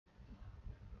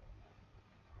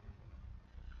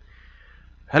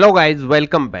Hello guys,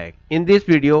 welcome back. In this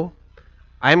video,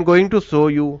 I am going to show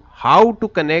you how to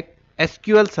connect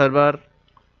SQL Server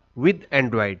with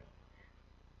Android.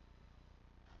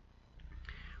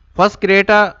 First, create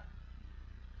a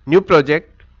new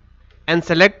project and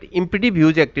select empty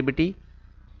views activity.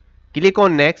 Click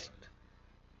on next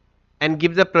and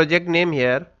give the project name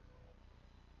here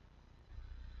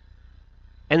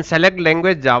and select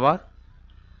language Java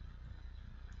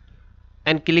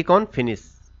and click on finish.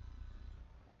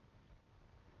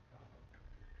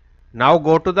 Now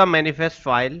go to the manifest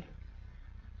file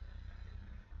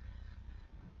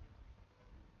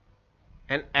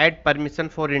and add permission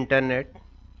for internet,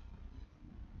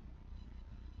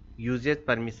 usage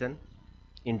permission,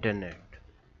 internet.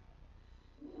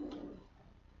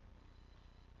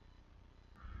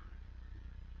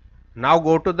 Now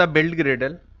go to the build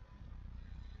Gradle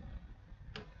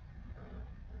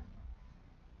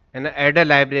and add a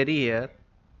library here.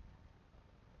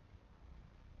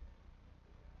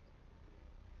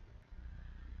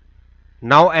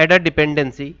 Now add a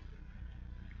dependency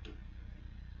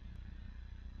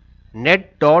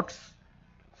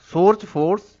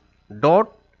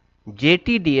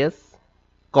net.sourceforge.jtds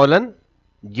colon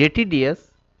jtds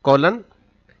colon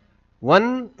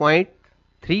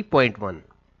 1.3.1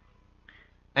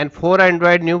 and for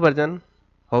Android new version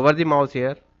hover the mouse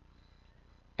here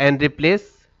and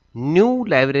replace new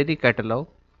library catalog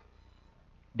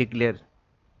declare. This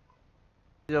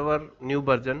is our new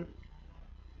version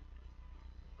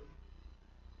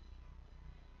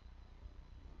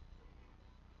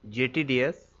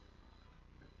JTDS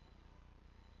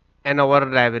and our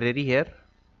library here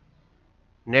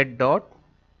net.jtds.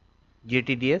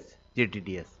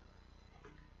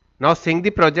 Now sync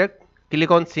the project, click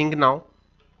on sync now.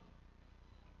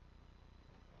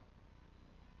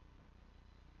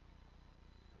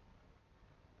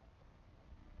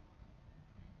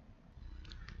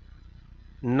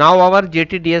 Now our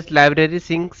JTDS library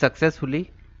sync successfully.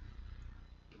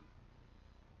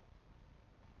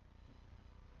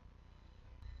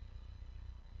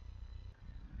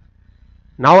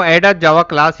 Now add a Java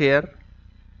class here.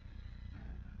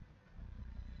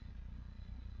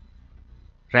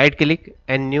 Right click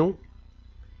and new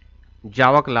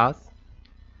Java class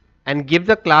and give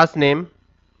the class name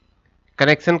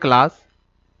connection class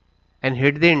and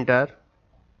hit the enter.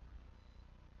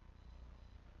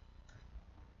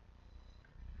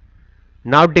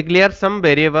 Now declare some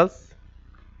variables.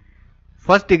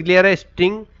 First declare a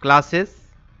string classes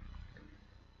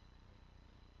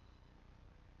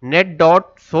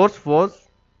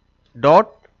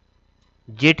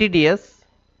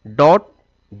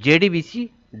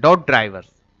net.sourceforge.jtds.jdbc.drivers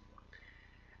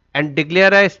and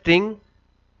declare a string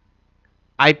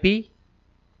IP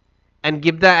and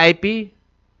give the IP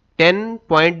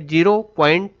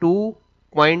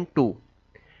 10.0.2.2.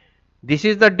 This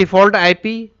is the default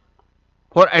IP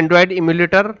for Android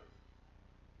emulator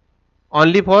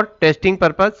only for testing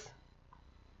purpose.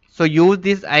 So use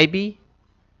this IP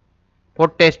for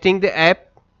testing the app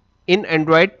in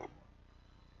Android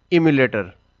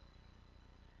emulator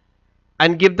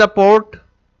and give the port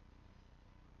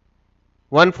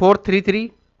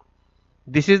 1433.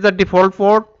 This is the default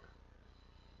port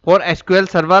for SQL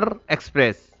Server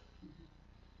Express.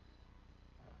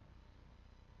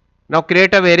 Now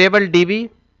create a variable DB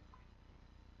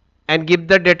and give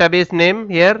the database name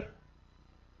here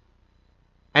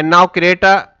and now create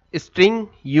a string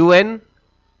UN,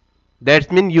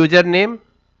 that means username,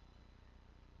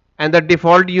 and the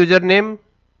default username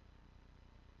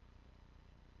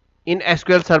in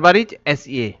SQL Server is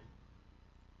SE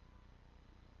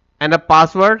and a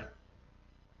password,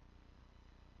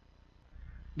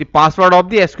 the password of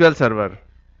the SQL Server.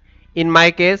 In my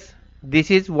case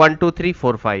this is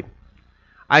 12345.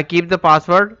 I keep the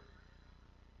password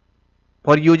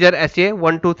for user SA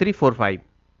 12345.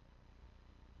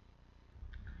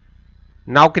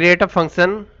 Now create a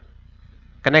function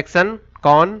connection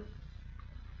con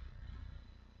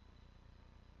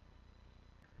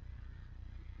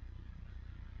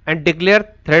and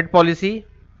declare thread policy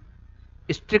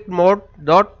strict mode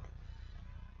dot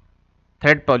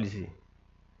thread policy.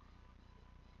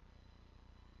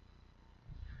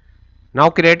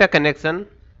 Now create a connection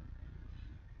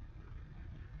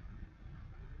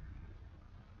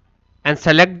and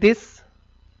select this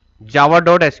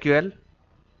java.sql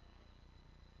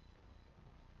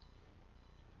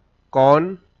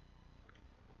con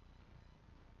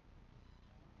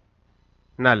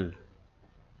null.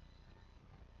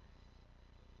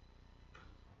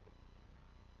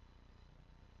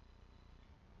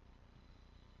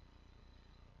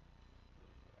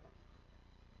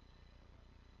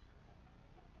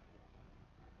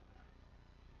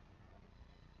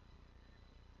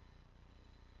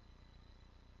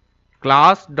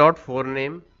 class dot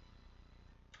forename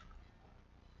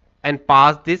and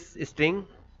pass this string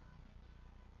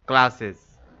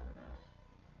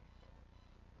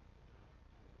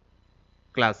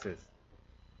classes.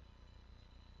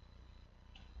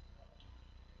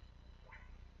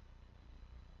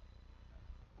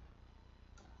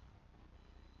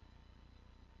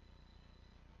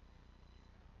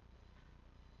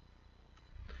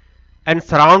 And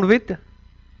surround with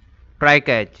try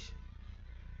catch.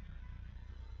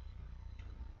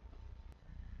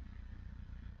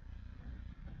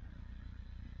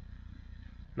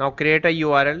 Now create a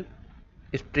URL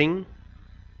string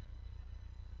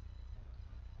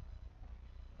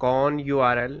con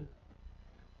URL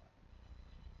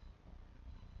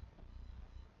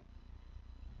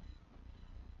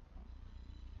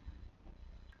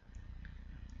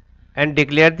and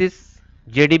declare this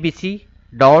jdbc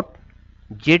dot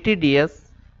jtds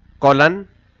colon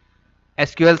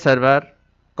SQL Server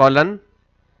colon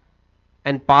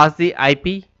and pass the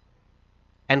IP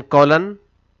and colon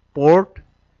port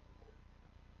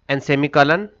and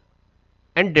semicolon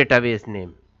and database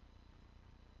name.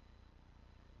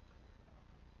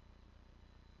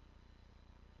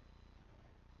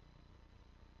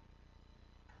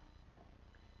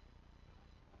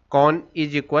 Con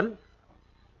is equal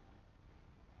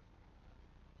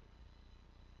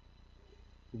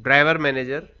driver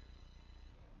manager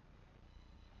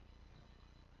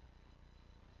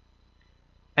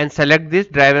and select this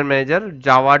driver manager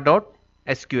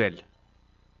java.sql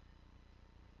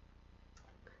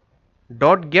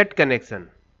dot get connection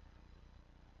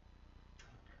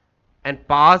and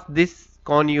pass this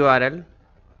con URL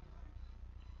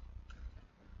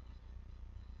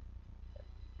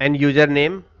and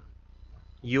username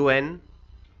un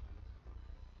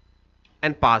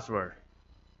and password.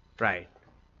 Right.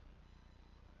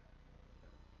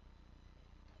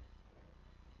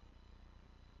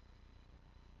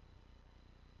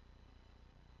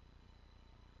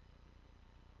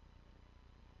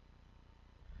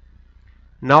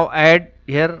 Now add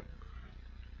here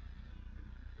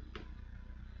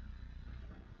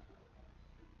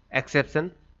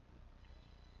exception.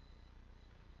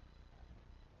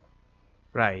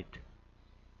 Right.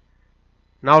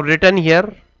 Now return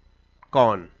here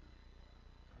con.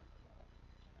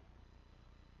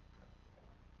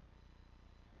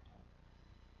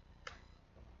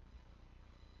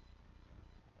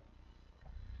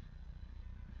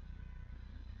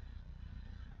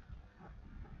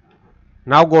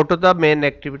 Now go to the main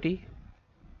activity.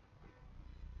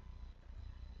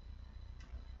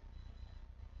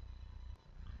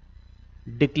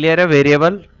 Declare a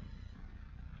variable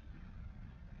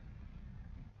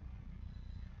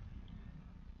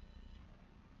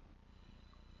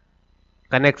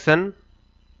connection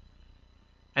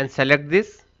and select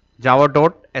this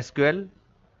java.sql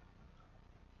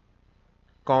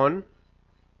con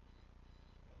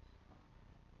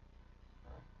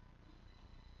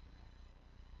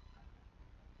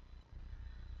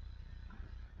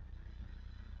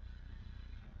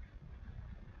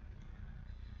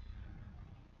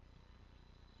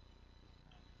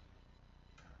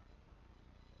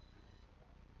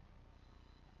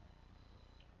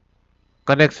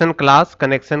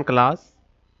connection class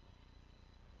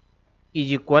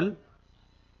is equal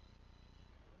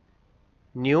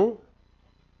new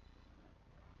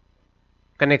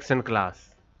connection class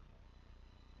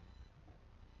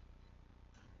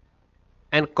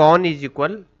and con is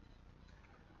equal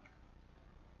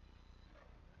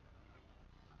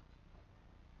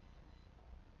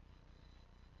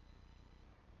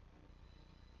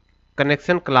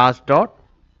connection class dot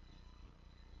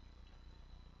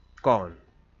con.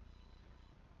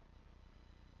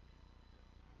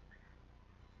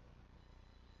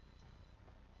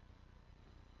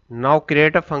 Now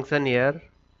create a function here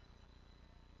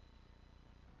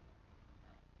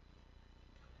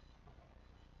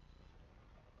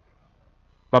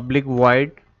public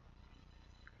void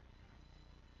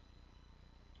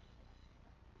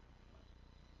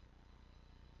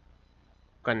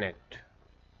connect.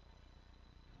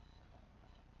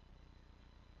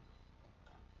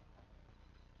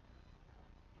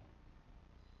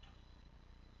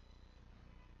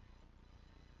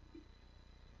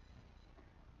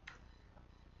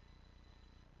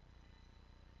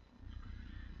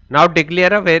 Now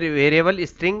declare a variable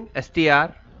string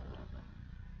str.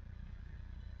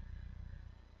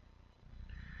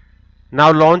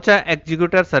 Now launch a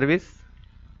executor service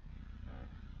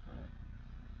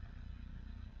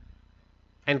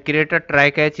and create a try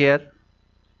catch here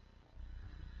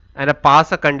and a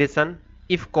pass a condition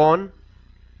if con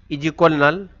is equal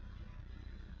null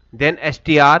then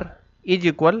str is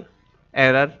equal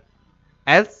error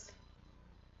else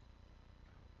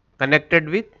connected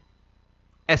with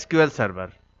SQL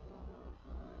Server,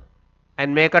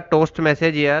 and make a toast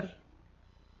message here,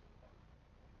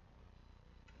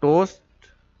 toast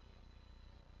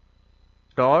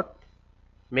dot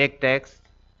make text,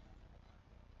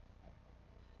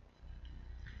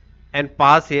 and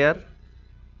pass here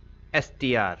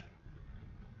str.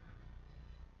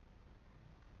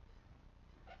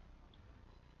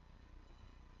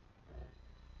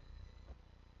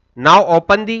 Now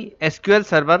open the SQL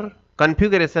Server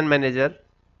configuration manager,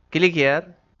 click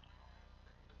here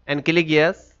and click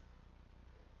yes,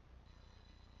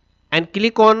 and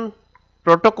click on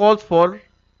protocols for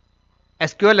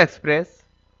SQL Express,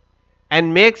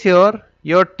 and make sure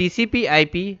your TCP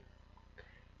IP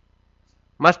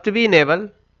must be enabled,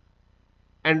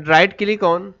 and right click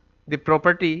on the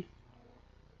property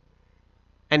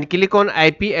and click on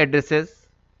IP addresses,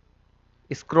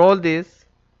 scroll this,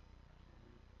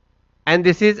 and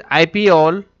this is IP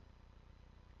all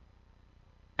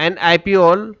and IP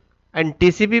all, and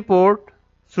TCP port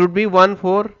should be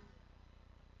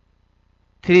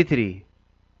 1433.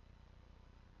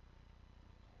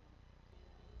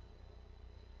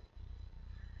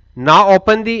 Now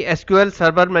open the SQL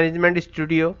Server Management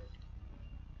Studio,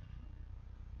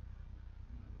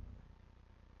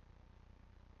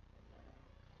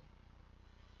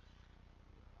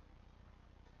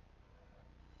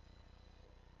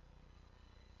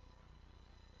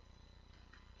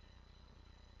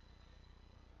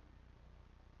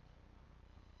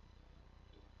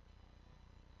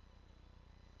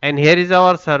 and here is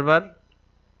our server,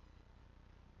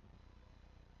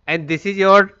 and this is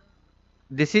our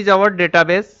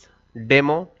database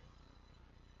demo.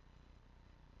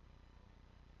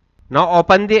 Now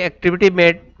open the activity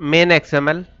main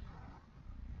XML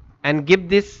and give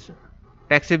this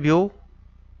text view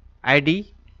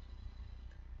ID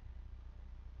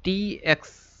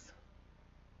txt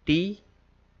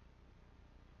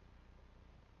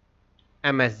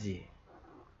msg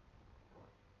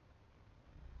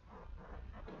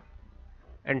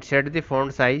and set the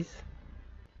font size.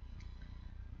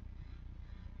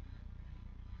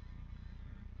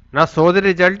 Now show the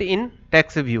result in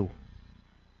text view.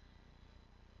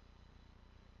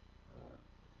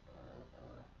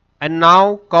 And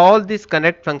now call this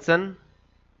connect function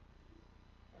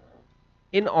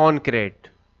in onCreate.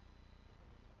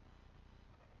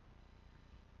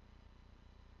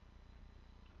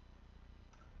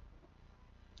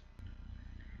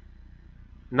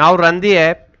 Now run the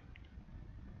app,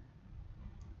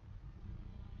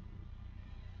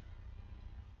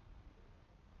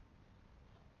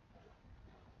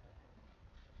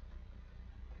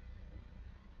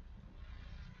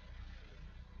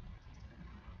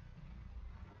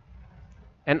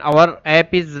 and our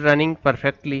app is running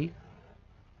perfectly,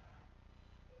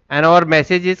 and our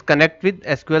message is connect with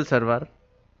SQL Server,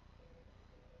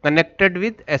 connected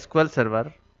with SQL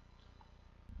Server.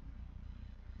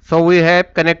 So we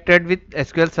have connected with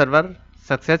SQL Server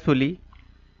successfully.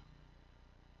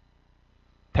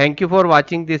 Thank you for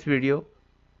watching this video.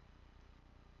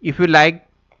 If you like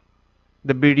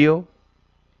the video,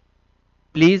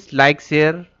 please like,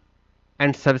 share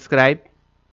and subscribe.